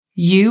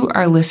You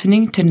are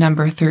listening to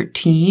number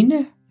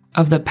 13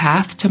 of the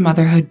Path to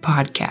Motherhood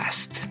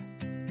podcast.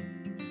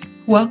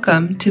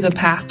 Welcome to the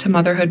Path to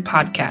Motherhood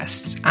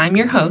podcast. I'm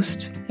your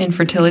host and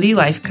fertility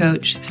life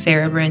coach,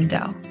 Sarah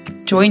Brandell.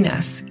 Join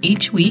us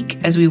each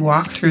week as we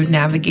walk through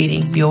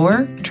navigating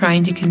your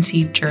trying to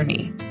conceive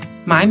journey.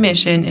 My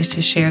mission is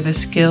to share the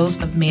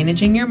skills of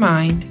managing your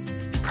mind,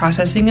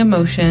 processing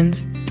emotions,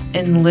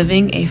 and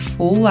living a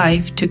full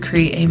life to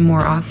create a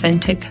more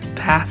authentic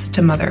path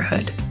to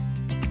motherhood.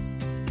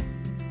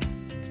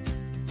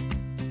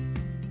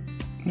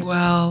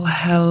 Well,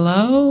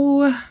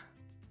 hello.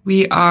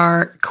 We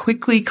are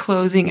quickly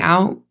closing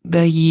out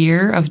the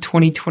year of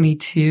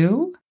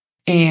 2022,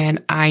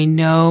 and I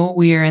know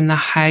we are in the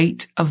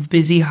height of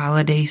busy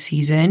holiday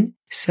season.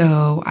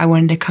 So I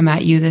wanted to come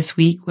at you this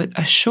week with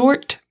a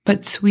short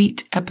but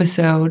sweet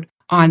episode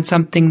on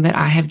something that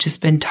I have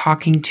just been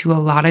talking to a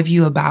lot of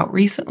you about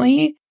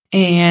recently,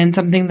 and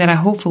something that I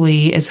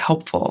hopefully is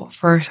helpful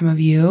for some of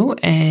you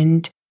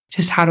and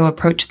just how to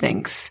approach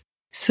things.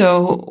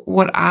 So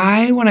what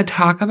I want to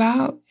talk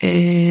about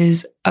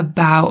is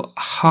about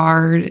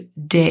hard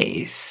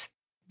days.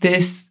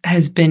 This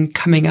has been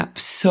coming up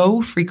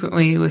so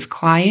frequently with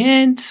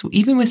clients,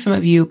 even with some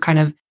of you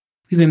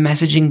we've been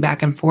messaging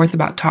back and forth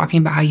about talking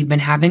about how you've been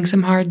having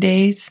some hard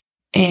days.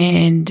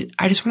 And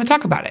I just want to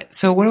talk about it.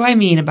 So what do I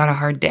mean about a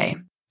hard day?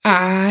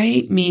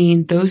 I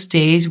mean those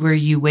days where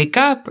you wake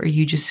up or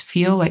you just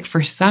feel like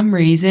for some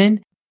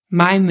reason,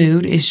 my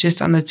mood is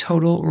just on the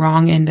total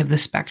wrong end of the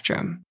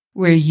spectrum,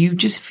 where you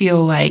just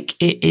feel like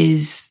it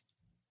is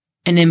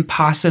an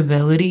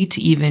impossibility to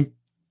even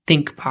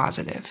think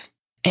positive.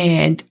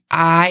 And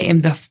I am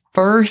the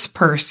first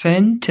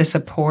person to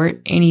support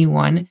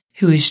anyone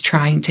who is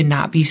trying to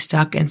not be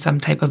stuck in some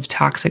type of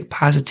toxic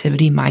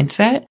positivity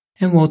mindset.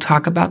 And we'll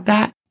talk about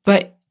that.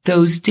 But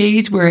those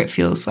days where it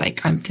feels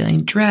like I'm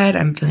feeling dread,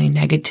 I'm feeling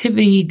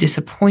negativity,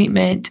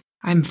 disappointment,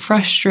 I'm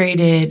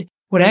frustrated,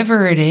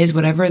 whatever it is,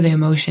 whatever the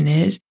emotion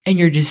is, and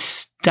you're just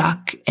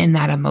stuck in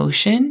that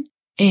emotion,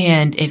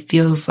 and it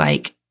feels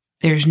like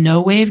there's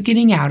no way of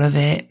getting out of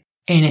it,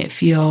 and it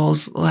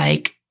feels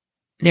like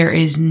there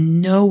is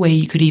no way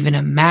you could even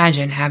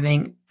imagine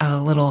having a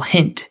little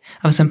hint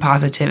of some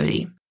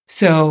positivity.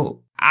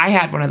 So I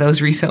had one of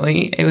those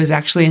recently. It was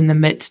actually in the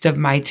midst of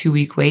my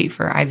 2-week wait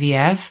for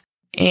IVF.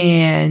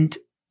 And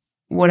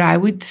what I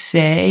would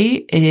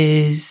say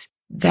is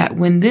that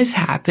when this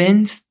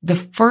happens, the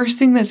first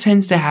thing that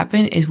tends to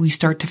happen is we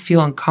start to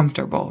feel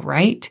uncomfortable,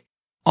 right?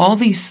 All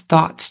these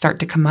thoughts start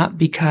to come up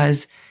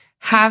because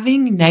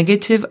having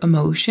negative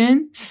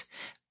emotions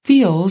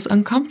feels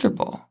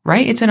uncomfortable,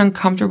 right? It's an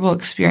uncomfortable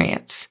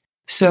experience.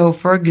 So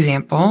for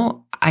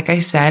example, like I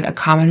said, a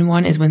common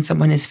one is when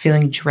someone is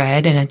feeling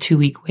dread in a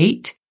 2-week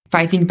wait. If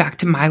I think back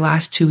to my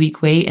last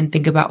 2-week wait and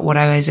think about what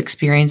I was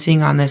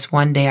experiencing on this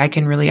one day, I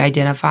can really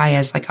identify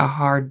as like a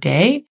hard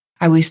day.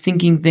 I was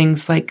thinking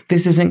things like,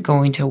 this isn't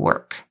going to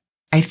work.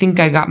 I think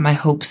I got my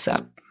hopes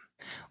up.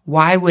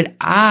 Why would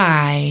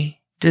I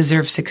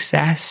deserve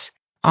success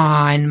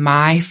on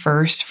my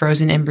first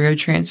frozen embryo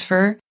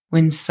transfer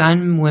when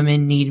some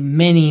women need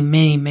many,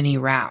 many, many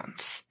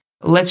rounds?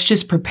 Let's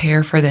just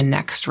prepare for the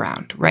next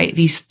round, right?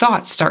 These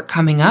thoughts start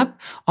coming up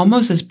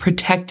almost as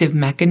protective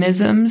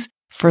mechanisms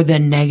for the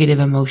negative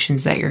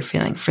emotions that you're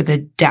feeling, for the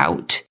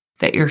doubt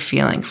that you're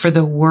feeling, for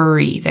the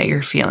worry that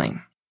you're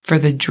feeling, for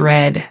the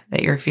dread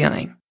that you're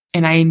feeling.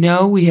 And I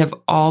know we have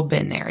all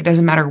been there. It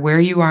doesn't matter where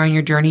you are in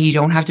your journey. You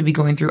don't have to be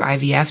going through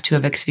IVF to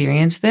have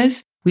experienced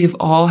this. We've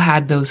all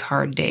had those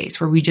hard days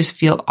where we just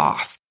feel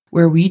off,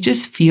 where we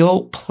just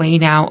feel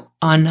plain out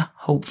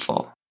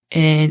unhopeful.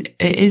 And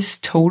it is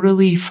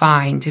totally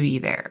fine to be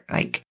there.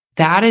 Like,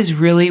 that is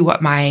really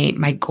what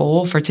my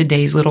goal for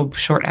today's little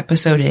short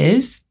episode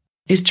is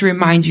to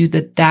remind you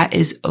that that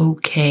is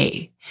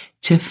okay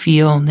to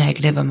feel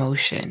negative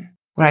emotion.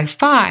 What I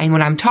find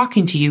when I'm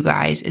talking to you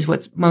guys is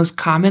what's most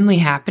commonly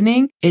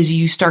happening is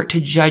you start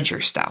to judge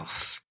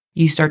yourself.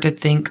 You start to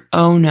think,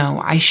 oh no,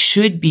 I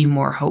should be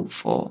more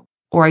hopeful,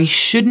 or I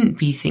shouldn't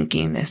be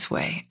thinking this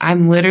way.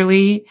 I'm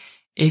literally,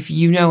 if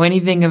you know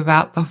anything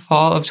about the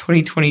fall of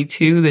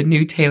 2022, the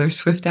new Taylor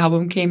Swift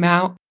album came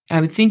out.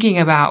 I'm thinking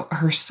about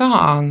her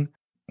song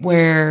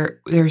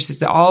where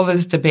there's all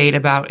this debate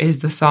about, is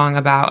the song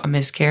about a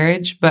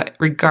miscarriage? But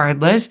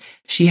regardless,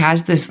 she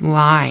has this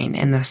line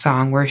in the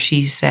song where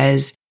she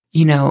says,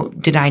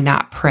 did I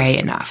not pray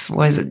enough?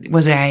 Was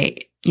I,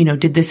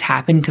 did this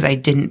happen because I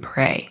didn't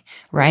pray,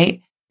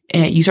 right?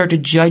 And you start to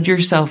judge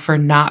yourself for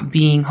not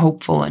being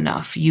hopeful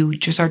enough. You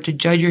just start to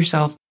judge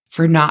yourself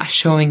for not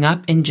showing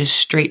up in just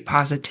straight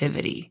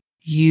positivity.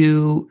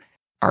 You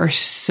are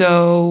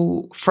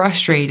so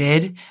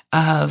frustrated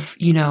of,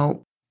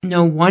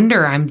 no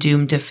wonder I'm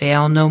doomed to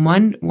fail. No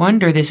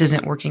wonder this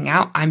isn't working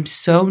out. I'm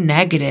so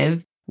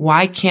negative.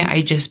 Why can't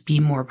I just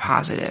be more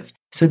positive?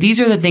 So these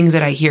are the things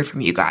that I hear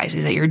from you guys,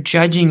 is that you're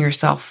judging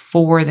yourself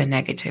for the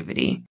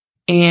negativity.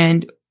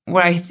 And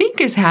what I think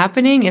is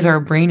happening is our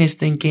brain is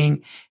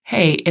thinking,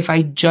 hey, if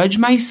I judge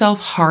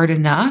myself hard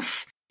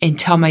enough and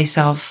tell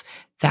myself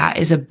that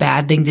is a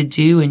bad thing to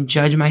do and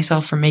judge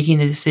myself for making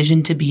the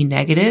decision to be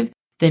negative,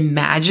 then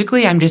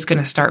magically I'm just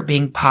going to start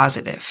being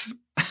positive.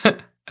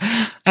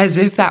 As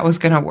if that was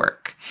going to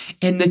work.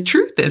 And the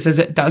truth is, as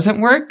it doesn't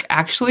work,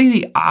 actually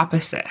the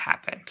opposite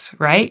happens,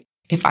 right?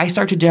 If I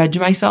start to judge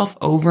myself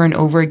over and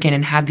over again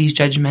and have these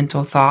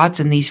judgmental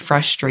thoughts and these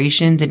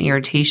frustrations and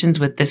irritations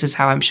with this is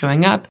how I'm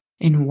showing up,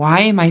 and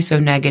why am I so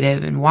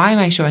negative, and why am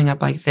I showing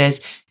up like this,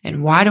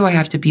 and why do I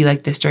have to be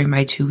like this during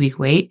my 2-week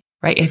wait,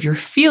 right? If you're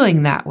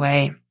feeling that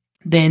way,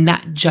 then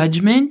that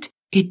judgment,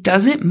 it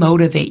doesn't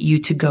motivate you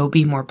to go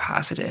be more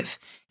positive.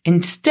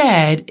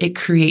 Instead, it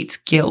creates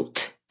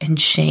guilt and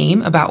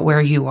shame about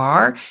where you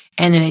are.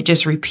 And then it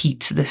just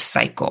repeats this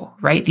cycle,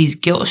 right? These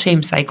guilt,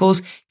 shame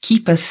cycles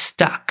keep us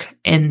stuck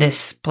in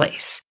this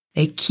place.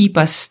 They keep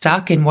us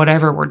stuck in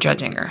whatever we're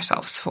judging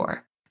ourselves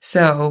for.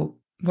 So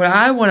what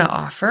I want to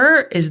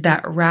offer is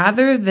that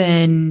rather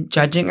than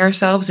judging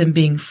ourselves and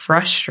being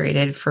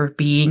frustrated for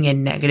being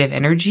in negative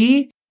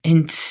energy,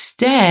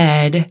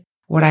 instead,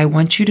 what I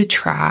want you to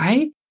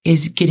try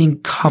is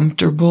getting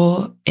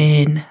comfortable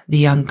in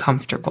the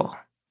uncomfortable.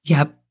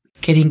 Yep.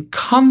 Getting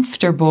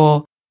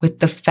comfortable with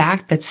the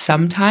fact that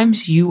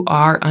sometimes you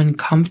are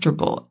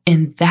uncomfortable,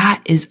 and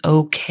that is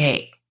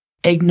okay.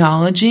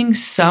 Acknowledging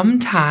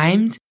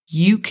sometimes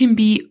you can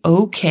be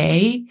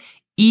okay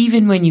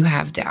even when you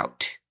have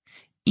doubt,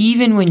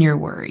 even when you're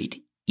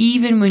worried,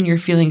 even when you're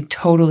feeling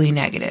totally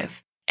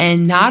negative.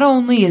 And not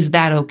only is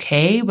that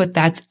okay, but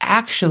that's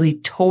actually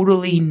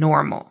totally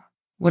normal.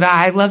 What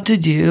I love to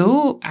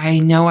do, I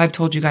know I've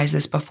told you guys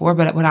this before,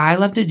 but what I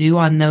love to do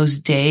on those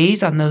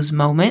days, on those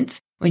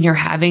moments, when you're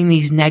having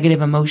these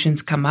negative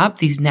emotions come up,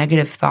 these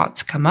negative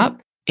thoughts come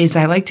up, is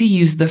I like to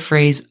use the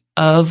phrase,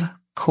 of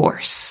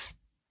course.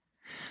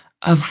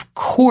 Of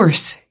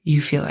course you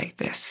feel like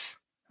this,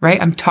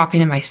 right? I'm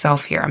talking to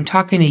myself here. I'm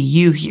talking to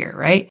you here,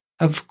 right?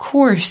 Of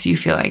course you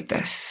feel like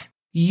this.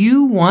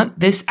 You want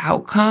this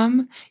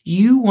outcome.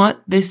 You want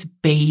this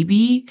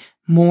baby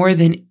more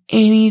than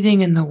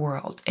anything in the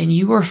world. And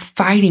you are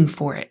fighting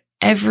for it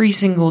every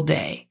single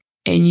day.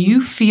 And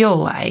you feel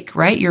like,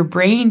 right? Your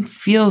brain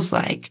feels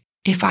like,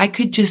 if I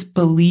could just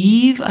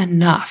believe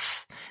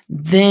enough,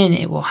 then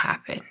it will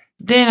happen.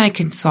 Then I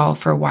can solve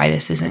for why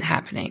this isn't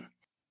happening.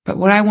 But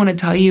what I want to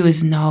tell you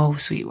is no,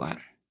 sweet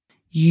one.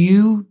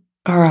 You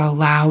are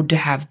allowed to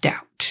have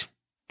doubt.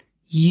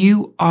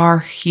 You are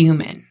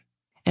human.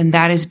 And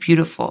that is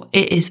beautiful.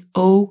 It is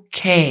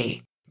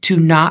okay to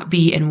not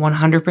be in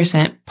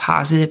 100%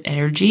 positive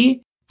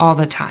energy all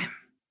the time,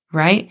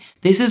 right?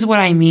 This is what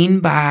I mean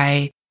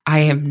by I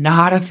am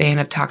not a fan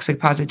of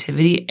toxic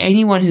positivity.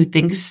 Anyone who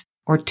thinks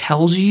or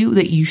tells you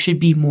that you should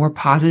be more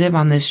positive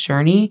on this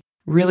journey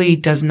really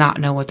does not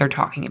know what they're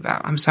talking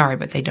about. I'm sorry,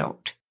 but they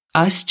don't.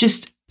 Us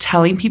just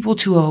telling people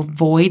to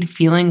avoid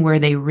feeling where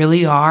they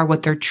really are,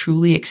 what they're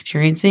truly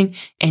experiencing,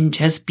 and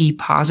just be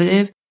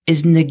positive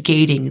is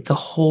negating the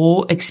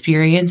whole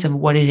experience of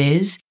what it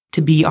is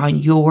to be on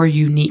your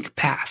unique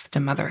path to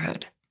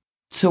motherhood.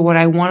 So what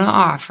I want to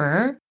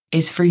offer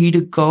is for you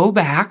to go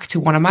back to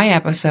one of my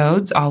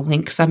episodes. I'll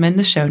link some in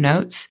the show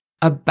notes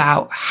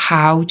about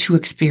how to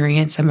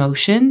experience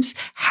emotions,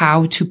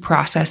 how to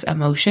process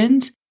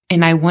emotions.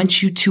 And I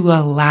want you to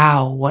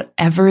allow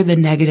whatever the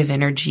negative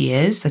energy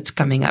is that's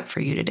coming up for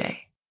you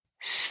today.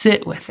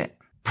 Sit with it.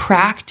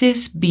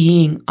 Practice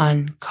being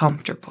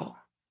uncomfortable.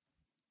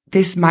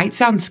 This might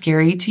sound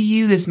scary to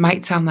you. This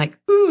might sound like,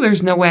 ooh,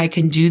 there's no way I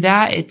can do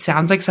that. It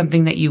sounds like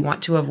something that you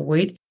want to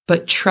avoid.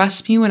 But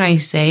trust me when I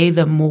say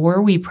the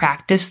more we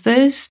practice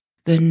this,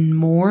 the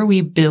more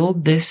we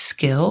build this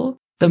skill,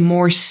 the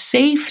more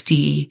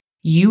safety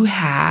you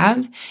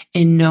have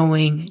in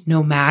knowing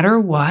no matter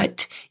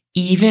what,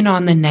 even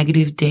on the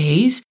negative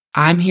days,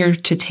 I'm here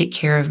to take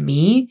care of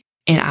me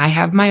and I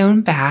have my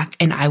own back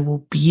and I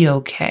will be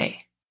okay.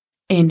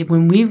 And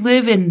when we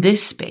live in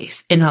this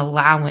space, in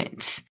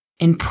allowance,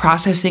 in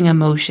processing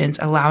emotions,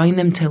 allowing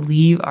them to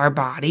leave our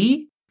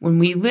body, when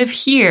we live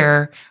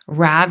here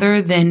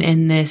rather than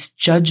in this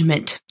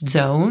judgment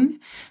zone,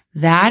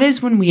 that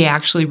is when we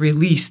actually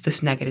release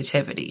this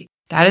negativity.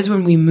 That is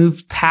when we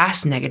move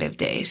past negative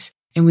days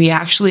and we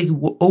actually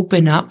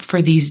open up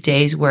for these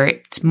days where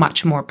it's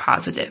much more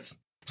positive.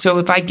 So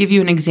if I give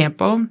you an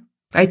example,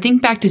 I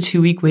think back to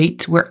 2-week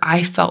waits where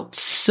I felt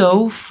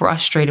so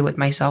frustrated with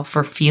myself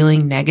for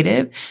feeling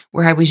negative,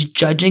 where I was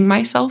judging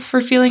myself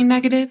for feeling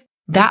negative.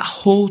 That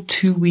whole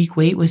 2-week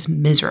wait was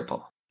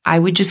miserable. I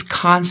would just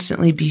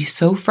constantly be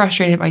so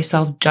frustrated at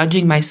myself,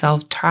 judging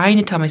myself, trying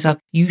to tell myself,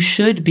 you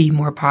should be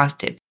more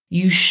positive.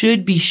 You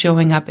should be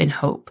showing up in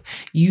hope.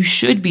 You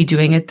should be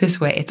doing it this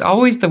way. It's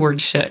always the word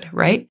should,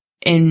 right?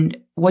 And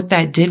what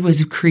that did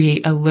was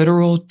create a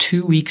literal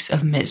 2 weeks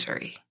of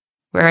misery.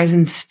 Whereas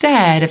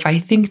instead, if I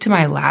think to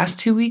my last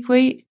 2-week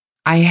wait,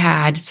 I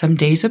had some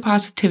days of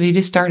positivity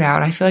to start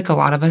out. I feel like a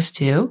lot of us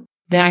do.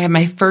 Then I had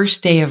my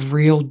first day of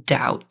real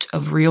doubt,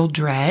 of real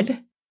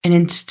dread. And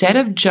instead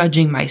of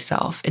judging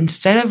myself,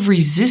 instead of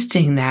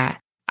resisting that,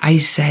 I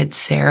said,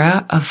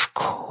 Sarah, of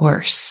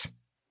course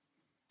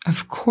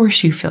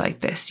you feel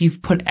like this.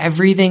 You've put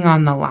everything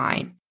on the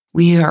line.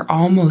 We are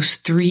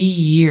almost 3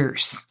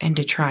 years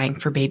into trying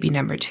for baby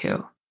number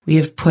 2. We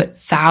have put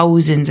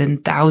thousands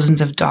and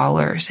thousands of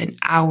dollars and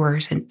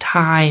hours and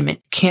time and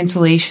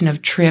cancellation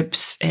of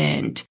trips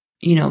and,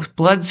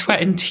 blood,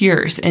 sweat, and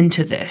tears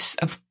into this.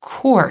 Of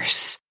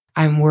course,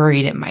 I'm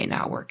worried it might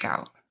not work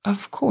out.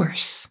 Of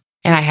course.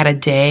 And I had a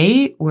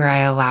day where I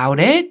allowed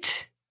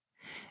it.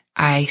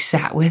 I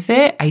sat with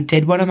it. I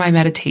did one of my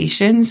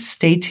meditations.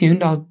 Stay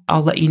tuned. I'll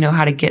let you know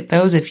how to get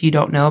those if you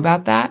don't know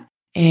about that.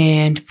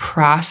 And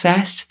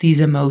processed these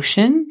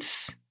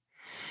emotions.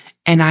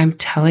 And I'm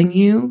telling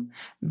you,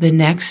 the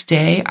next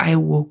day I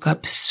woke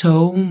up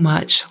so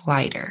much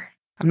lighter.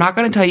 I'm not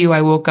going to tell you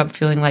I woke up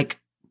feeling like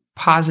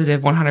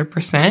positive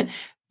 100%,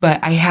 but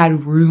I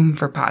had room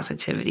for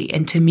positivity.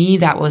 And to me,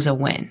 that was a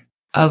win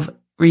of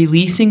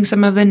releasing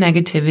some of the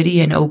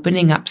negativity and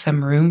opening up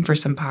some room for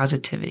some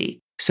positivity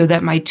so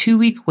that my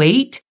 2-week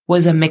wait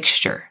was a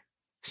mixture.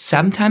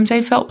 Sometimes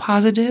I felt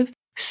positive.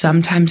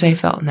 Sometimes I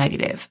felt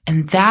negative.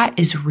 And that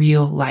is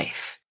real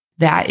life.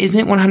 That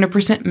isn't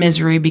 100%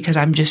 misery because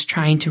I'm just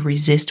trying to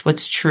resist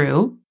what's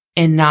true,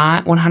 and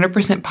not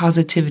 100%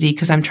 positivity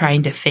because I'm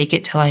trying to fake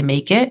it till I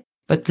make it,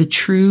 but the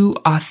true,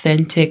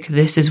 authentic,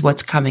 this is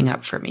what's coming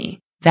up for me.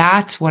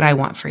 That's what I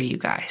want for you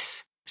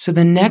guys. So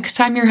the next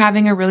time you're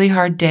having a really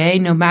hard day,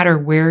 no matter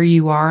where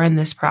you are in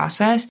this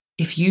process,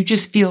 if you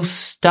just feel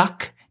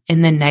stuck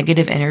in the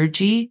negative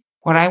energy,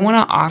 what I want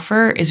to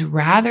offer is,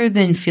 rather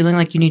than feeling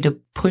like you need to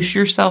push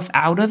yourself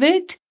out of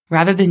it,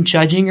 rather than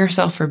judging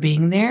yourself for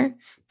being there,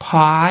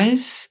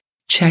 pause,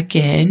 check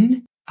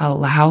in,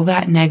 allow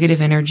that negative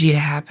energy to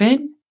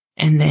happen,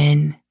 and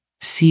then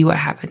see what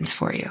happens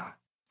for you.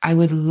 I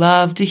would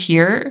love to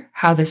hear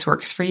how this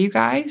works for you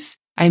guys.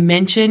 I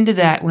mentioned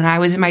that when I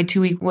was in my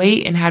 2-week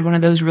wait and had one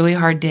of those really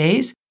hard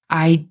days,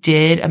 I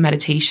did a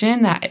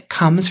meditation that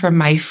comes from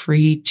my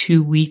free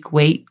 2-week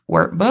wait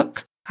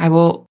workbook. I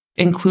will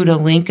include a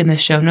link in the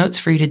show notes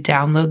for you to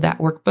download that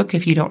workbook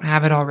if you don't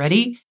have it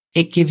already.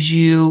 It gives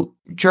you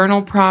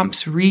journal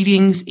prompts,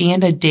 readings,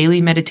 and a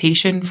daily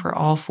meditation for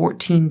all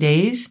 14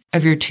 days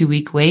of your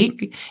 2-week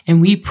wait.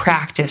 And we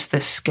practice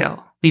this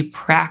skill. We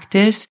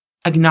practice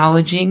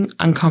acknowledging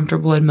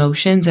uncomfortable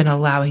emotions and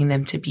allowing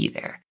them to be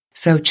there.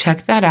 So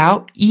check that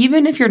out.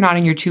 Even if you're not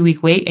in your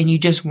 2-week wait and you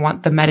just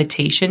want the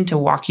meditation to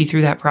walk you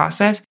through that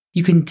process,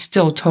 you can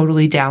still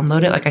totally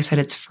download it. Like I said,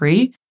 it's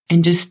free,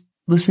 and just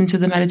listen to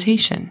the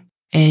meditation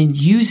and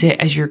use it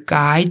as your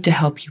guide to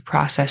help you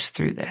process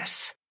through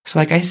this. So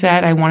like I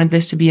said, I wanted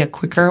this to be a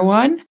quicker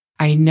one.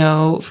 I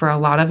know for a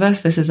lot of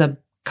us, this is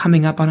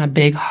coming up on a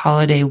big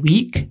holiday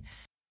week.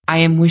 I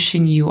am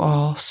wishing you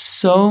all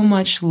so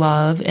much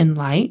love and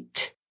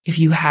light. If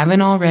you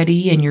haven't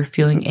already and you're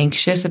feeling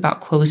anxious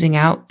about closing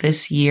out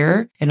this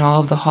year and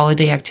all of the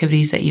holiday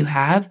activities that you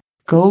have,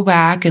 go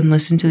back and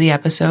listen to the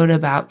episode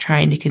about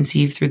trying to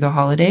conceive through the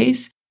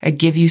holidays. I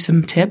give you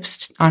some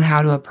tips on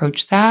how to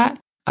approach that.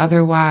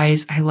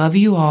 Otherwise, I love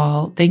you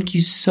all. Thank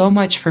you so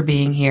much for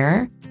being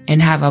here,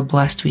 and have a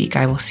blessed week.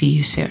 I will see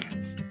you soon.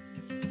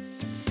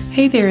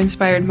 Hey there,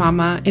 Inspired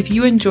Mama. If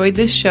you enjoyed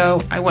this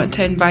show, I want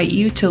to invite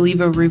you to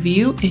leave a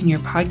review in your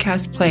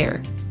podcast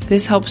player.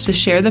 This helps to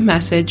share the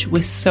message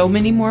with so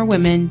many more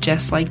women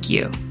just like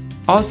you.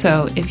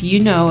 Also, if you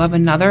know of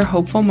another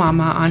hopeful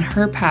mama on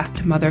her path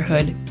to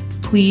motherhood,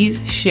 please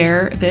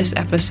share this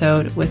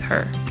episode with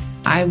her.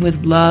 I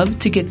would love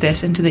to get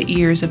this into the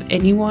ears of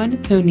anyone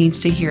who needs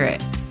to hear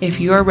it. If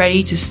you are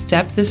ready to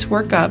step this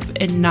work up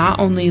and not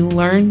only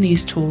learn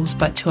these tools,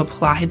 but to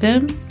apply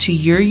them to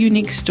your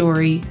unique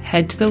story,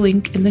 head to the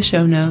link in the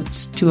show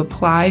notes to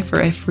apply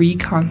for a free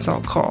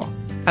consult call.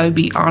 I would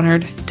be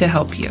honored to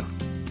help you.